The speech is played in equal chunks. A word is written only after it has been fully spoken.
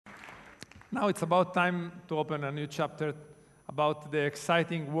Now it's about time to open a new chapter about the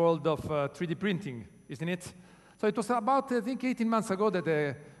exciting world of 3D printing, isn't it? So it was about, I think, 18 months ago that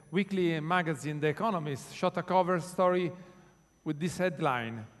the weekly magazine, The Economist, shot a cover story with this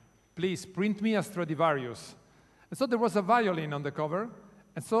headline, "Please print me a Stradivarius." And so there was a violin on the cover,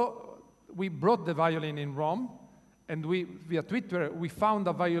 and so we brought the violin in Rome, and via Twitter, we found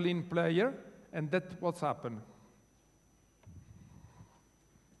a violin player, and that's what's happened.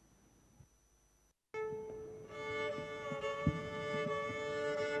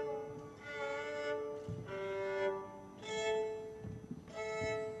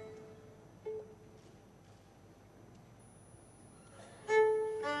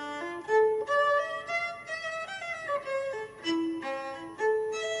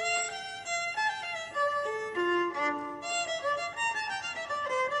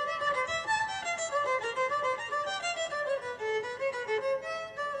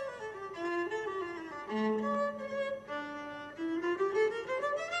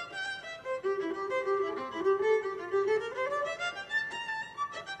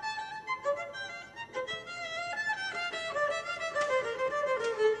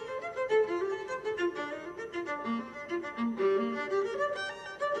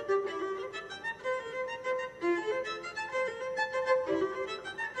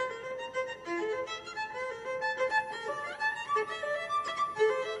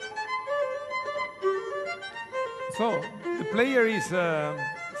 So the player is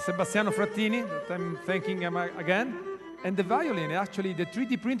Sebastiano Frattini, that I'm thanking him again, and the violin, actually the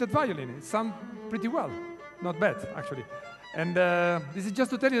 3D printed violin, it sounds pretty well, not bad actually. And this is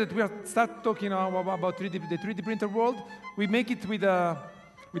just to tell you that we are start talking now about the 3D printer world. We make it with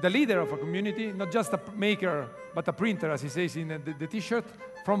a leader of a community, not just a maker, but a printer, as he says in the T-shirt,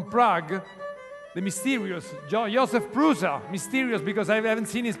 from Prague, the mysterious Josef Prusa. Mysterious because I haven't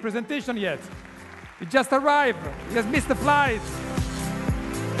seen his presentation yet. He just arrived. He has missed the flight.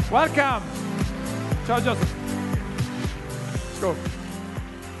 Welcome. Ciao, Joseph. Let's go.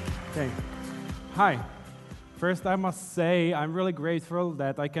 Okay. Hi. First, I must say I'm really grateful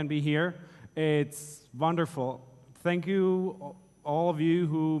that I can be here. It's wonderful. Thank you, all of you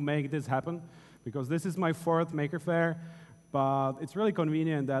who make this happen, because this is my 4th Maker Faire, but it's really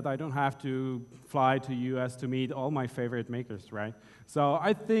convenient that I don't have to fly to US to meet all my favorite makers, right? So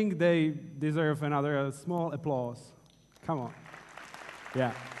I think they deserve another small applause. Come on.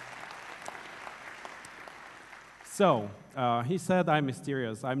 Yeah. So, he said I'm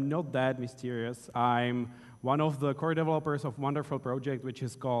mysterious. I'm not that mysterious. I'm one of the core developers of a wonderful project which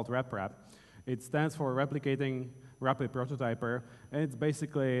is called RepRap. It stands for Replicating Rapid Prototyper, and it's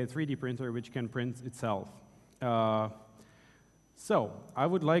basically a 3D printer which can print itself. So, I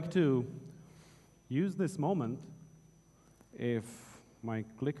would like to use this moment, if my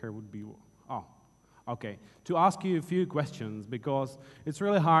clicker would be, okay, to ask you a few questions, because it's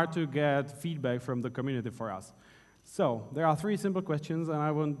really hard to get feedback from the community for us. So, there are 3 simple questions, and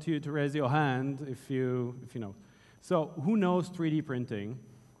I want you to raise your hand if you know. So, who knows 3D printing?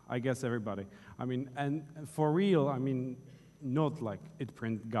 I guess everybody. I mean, and for real, I mean, not like it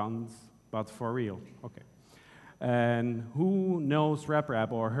print guns, but for real. Okay. And who knows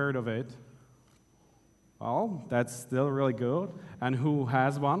RepRap or heard of it? Well, that's still really good. And who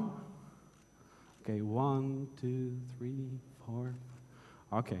has one? Okay, 1, 2, 3, 4.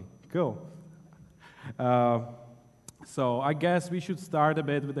 Okay, cool. So I guess we should start a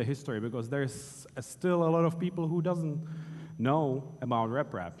bit with the history, because there's still a lot of people who doesn't know about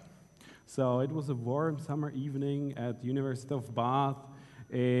RepRap. So it was a warm summer evening at the University of Bath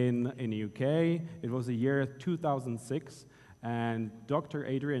in the UK. It was the year 2006, and Dr.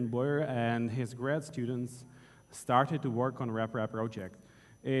 Adrian Boyer and his grad students started to work on RepRap project.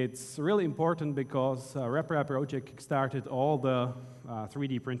 It's really important because RepRap project kickstarted all the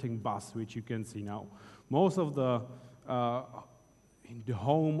 3D printing buzz, which you can see now. Most of the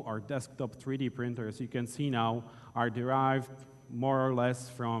home or desktop 3D printers you can see now are derived more or less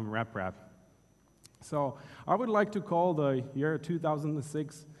from RepRap. So I would like to call the year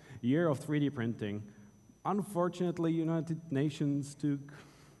 2006 year of 3D printing. Unfortunately, United Nations took,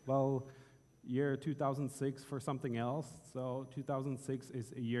 well, year 2006 for something else. So 2006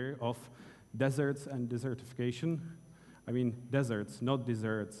 is a year of deserts and desertification. I mean, deserts, not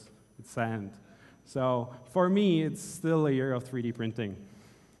deserts. It's sand. So for me, it's still a year of 3D printing.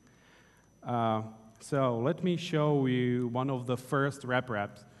 So let me show you one of the first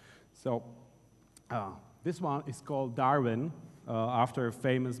RepRaps. So this one is called Darwin, after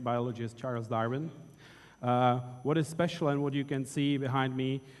famous biologist Charles Darwin. What is special and what you can see behind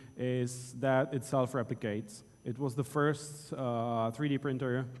me is that it self-replicates. It was the first 3D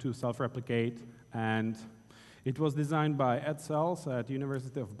printer to self-replicate, and it was designed by Ed Sells at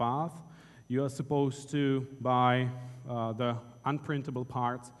University of Bath. You are supposed to buy the unprintable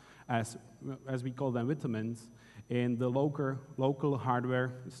parts, as we call them, vitamins, in the local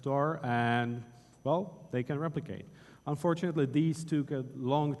hardware store, and, well, they can replicate. Unfortunately, these took a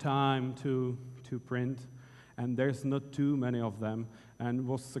long time to print, and there's not too many of them, and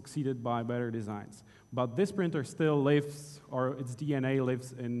was succeeded by better designs. But this printer still lives, or its DNA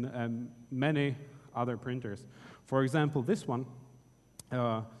lives in many other printers. For example, this one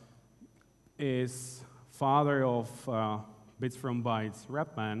is father of Bits from Bytes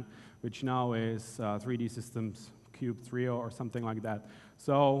Repman, which now is 3D Systems Cube 3 or something like that.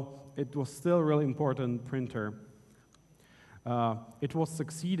 So it was still a really important printer. It was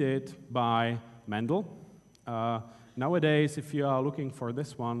succeeded by Mendel. Nowadays, if you are looking for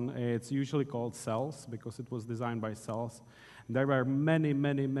this one, it's usually called Cells because it was designed by Cells. There were many,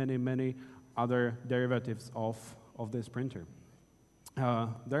 many, many, many other derivatives of this printer.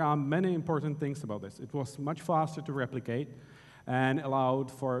 There are many important things about this. It was much faster to replicate and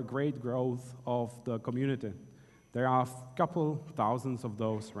allowed for great growth of the community. There are a couple thousands of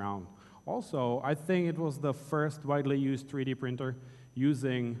those around. Also, I think it was the first widely used 3D printer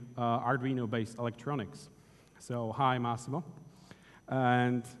using Arduino-based electronics. So, hi, Massimo.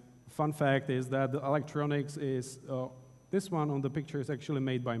 And fun fact is that the electronics is, this one on the picture is actually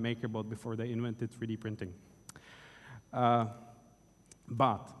made by MakerBot before they invented 3D printing.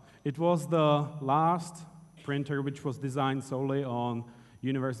 But it was the last printer which was designed solely on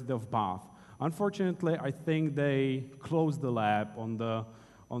University of Bath. Unfortunately, I think they closed the lab on the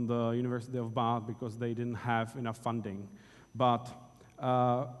University of Bath because they didn't have enough funding. But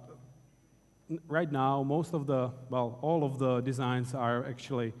right now, most of the, well, all of the designs are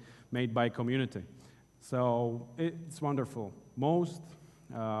actually made by community. So it's wonderful. Most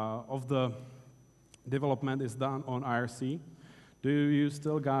of the development is done on IRC. Do you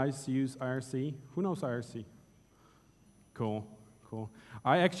still, guys, use IRC? Who knows IRC? Cool, cool.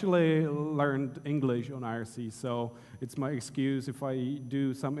 I actually learned English on IRC, so it's my excuse if I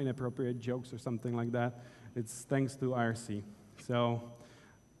do some inappropriate jokes or something like that. It's thanks to IRC. So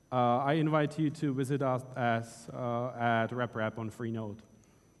I invite you to visit us at RepRap on Freenode.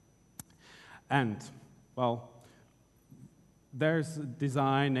 And, well, there's a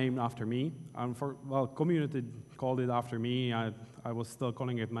design named after me. Well, community called it after me. I was still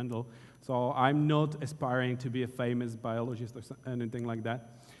calling it Mendel. So I'm not aspiring to be a famous biologist or anything like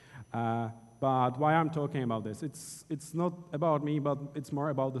that. But why I'm talking about this, it's not about me, but it's more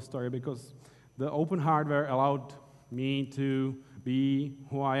about the story, because the open hardware allowed me to be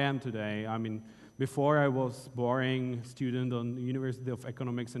who I am today. I mean, before I was boring student on the University of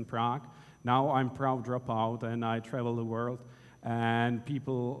Economics in Prague. Now I'm proud dropout, and I travel the world, and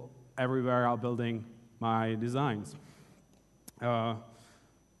people everywhere are building my designs.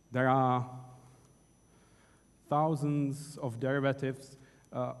 There are thousands of derivatives.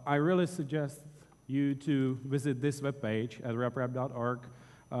 I really suggest you to visit this webpage at reprap.org,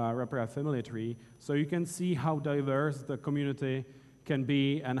 RepRap Family Tree, so you can see how diverse the community can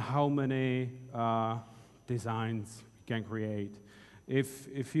be and how many designs we can create.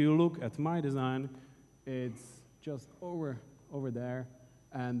 If you look at my design, it's just over there,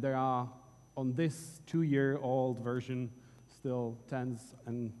 and there are, on this 2-year-old version, still tens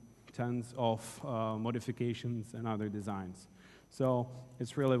and tens of modifications and other designs. So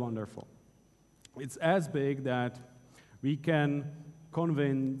it's really wonderful. It's as big that we can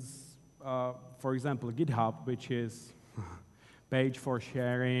convince, for example, GitHub, which is a page for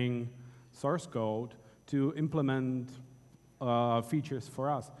sharing source code, to implement features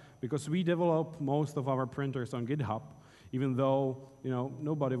for us, because we develop most of our printers on GitHub, even though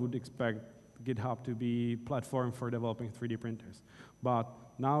nobody would expect GitHub to be a platform for developing 3D printers. But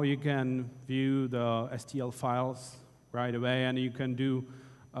now you can view the STL files right away, and you can do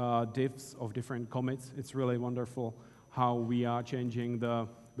diffs of different commits. It's really wonderful how we are changing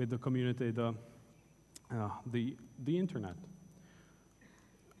with the community the internet.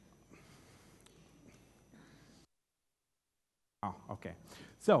 Oh, okay.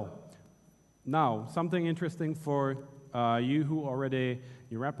 So now something interesting for you who already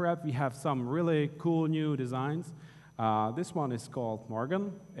in RepRap. We have some really cool new designs. This one is called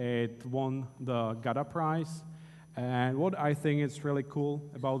Morgan. It won the Gada Prize. And what I think is really cool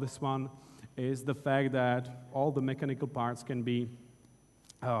about this one is the fact that all the mechanical parts can be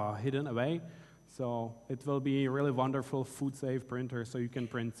hidden away. So it will be a really wonderful food-safe printer, so you can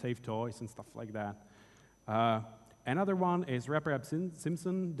print safe toys and stuff like that. Another one is RepRap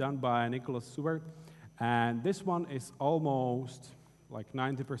Simpson, done by Nicholas Subert. And this one is almost like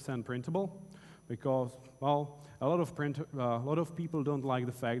 90% printable because, well, a lot of people don't like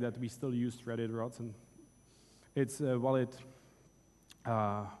the fact that we still use threaded rods, and it's a valid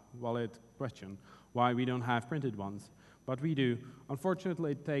question why we don't have printed ones. But we do.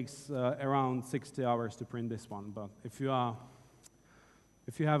 Unfortunately, it takes around 60 hours to print this one. But if you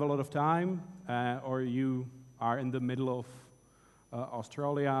have a lot of time, or you are in the middle of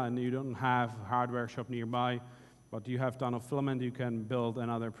Australia and you don't have a hardware shop nearby, but you have ton of filament, you can build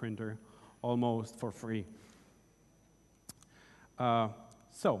another printer almost for free.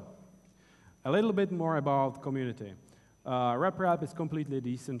 So, a little bit more about community. RepRap is completely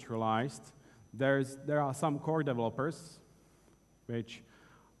decentralized. There are some core developers, which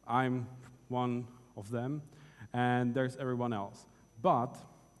I'm one of them, and there's everyone else. But,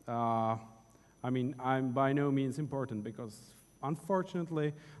 I mean, I'm by no means important because,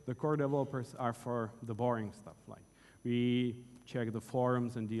 unfortunately, the core developers are for the boring stuff. Like, we check the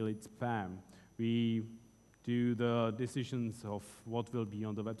forums and delete spam. We do the decisions of what will be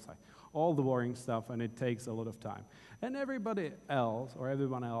on the website. All the boring stuff, and it takes a lot of time. And everybody else, or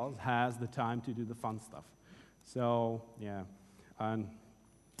everyone else, has the time to do the fun stuff. So, yeah. And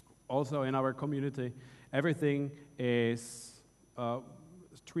also in our community, everything is,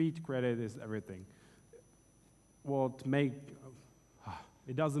 street credit is everything.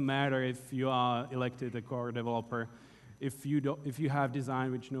 It doesn't matter if you are elected a core developer, if you have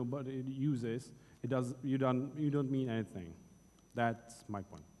design which nobody uses, you don't mean anything. That's my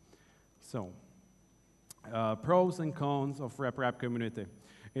point. So, pros and cons of RepRap community.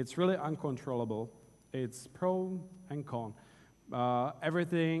 It's really uncontrollable. It's pro and con.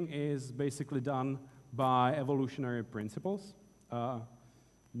 Everything is basically done by evolutionary principles.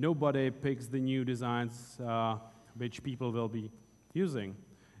 Nobody picks the new designs which people will be using.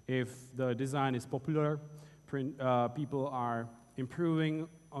 If the design is popular, people are improving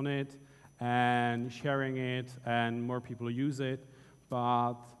on it and sharing it, and more people use it,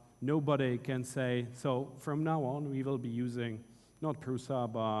 but nobody can say, so from now on we will be using not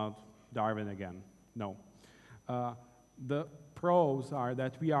Prusa, but Darwin again. No. The pros are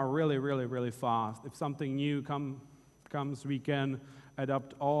that we are really, really, really fast. If something new comes, we can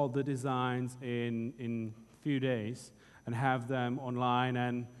adapt all the designs in few days and have them online,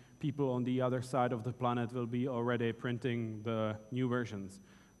 and people on the other side of the planet will be already printing the new versions.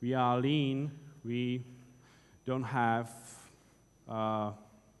 We are lean. We don't have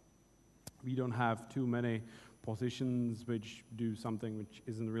too many positions which do something which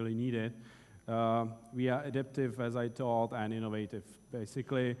isn't really needed. We are adaptive, as I told, and innovative.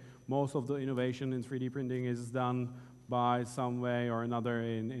 Basically, most of the innovation in 3D printing is done by some way or another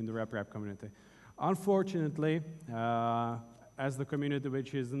in the RepRap community. Unfortunately, as the community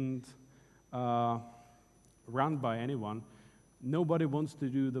which isn't run by anyone, nobody wants to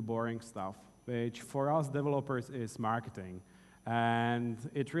do the boring stuff, which for us developers is marketing. And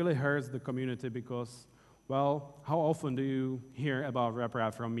it really hurts the community because, well, how often do you hear about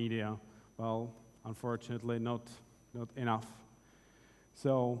RepRap from media? Well, unfortunately, not enough.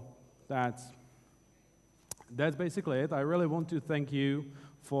 So that's basically it. I really want to thank you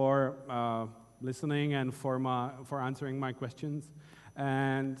for listening and for answering my questions.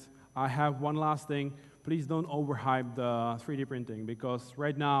 And I have one last thing. Please don't overhype the 3D printing, because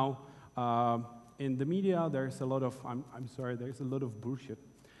right now in the media there's a lot of there's a lot of bullshit,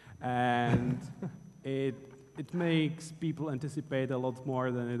 and it makes people anticipate a lot more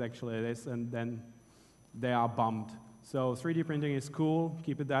than it actually is, and then they are bummed. So 3D printing is cool,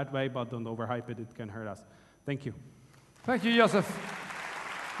 keep it that way, but don't overhype it, it can hurt us. Thank you. Thank you, Josef.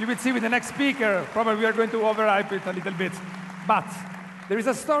 You will see with the next speaker, probably we are going to overhype it a little bit. But there is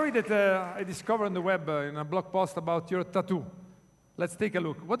a story that I discovered on the web in a blog post about your tattoo. Let's take a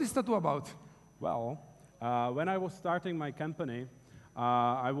look. What is tattoo about? Well, when I was starting my company,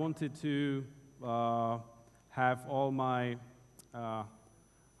 I wanted to have all my,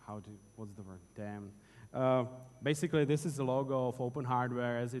 what's the word, damn. Basically, this is the logo of Open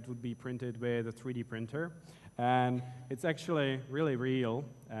Hardware as it would be printed with a 3D printer. And it's actually really real,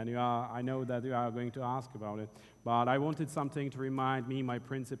 and I know that you are going to ask about it, but I wanted something to remind me my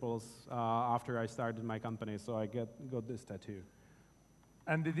principles after I started my company, so I got this tattoo.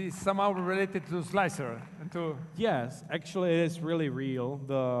 And it is somehow related to Slicer? And to Yes, actually it is really real.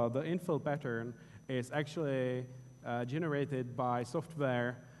 The infill pattern is actually generated by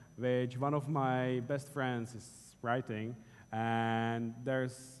software which one of my best friends is writing, and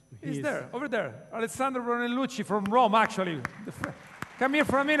he's there, over there. Alessandro Brunellucci from Rome, actually. Come here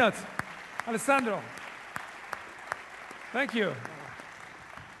for a minute. Alessandro. Thank you.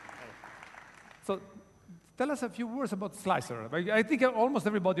 So tell us a few words about Slicer. I think almost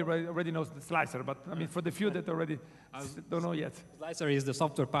everybody already knows the Slicer, but I mean, for the few that already don't know yet. Slicer is the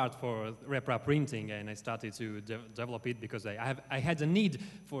software part for RepRap printing, and I started to develop it because I had a need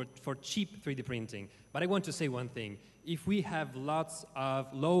for cheap 3D printing. But I want to say one thing. If we have lots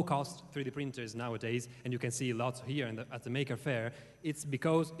of low-cost 3D printers nowadays, and you can see lots here at the Maker Faire,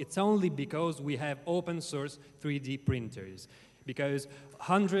 it's only because we have open source 3D printers. Because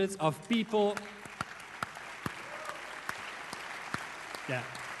hundreds of people... Yeah.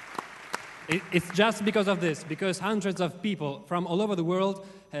 It's just because of this, because hundreds of people from all over the world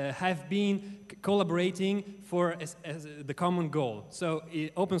have been collaborating for the common goal. So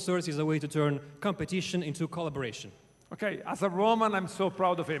open source is a way to turn competition into collaboration. Okay, as a Roman, I'm so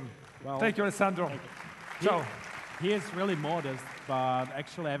proud of him. Well, thank you, Alessandro. Ciao. He is really modest, but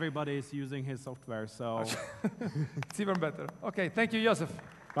actually everybody is using his software, so... It's even better. Okay, thank you, Josef.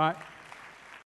 Bye.